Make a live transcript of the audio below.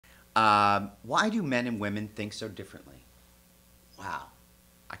Why do men and women think so differently? Wow.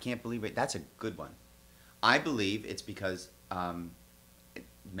 I can't believe it. That's a good one. I believe it's because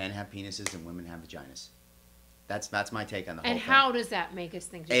men have penises and women have vaginas. That's my take on the whole And thing. how does that make us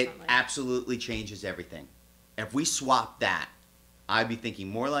think differently? It absolutely changes everything. If we swap that, I'd be thinking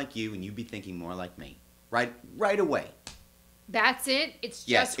more like you and you'd be thinking more like me. Right away. That's it? It's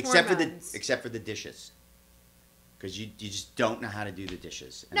Yes, just except hormones. for the dishes. Because you just don't know how to do the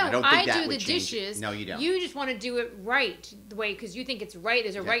dishes. And No, I don't think that do would the change dishes. It. No, you don't. You just want to do it right the way, because you think it's right.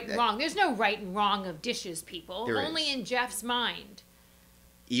 There's a right and wrong. There's no right and wrong of dishes, people. Only in Jeff's mind.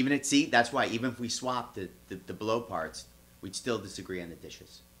 That's why even if we swapped the below parts, we'd still disagree on the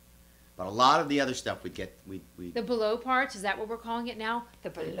dishes. But a lot of the other stuff we'd get, The below parts, is that what we're calling it now? The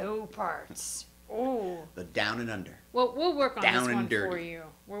below parts. Oh. The down and under. Well, we'll work on Down this and one dirty. for you.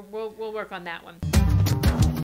 We'll work on that one.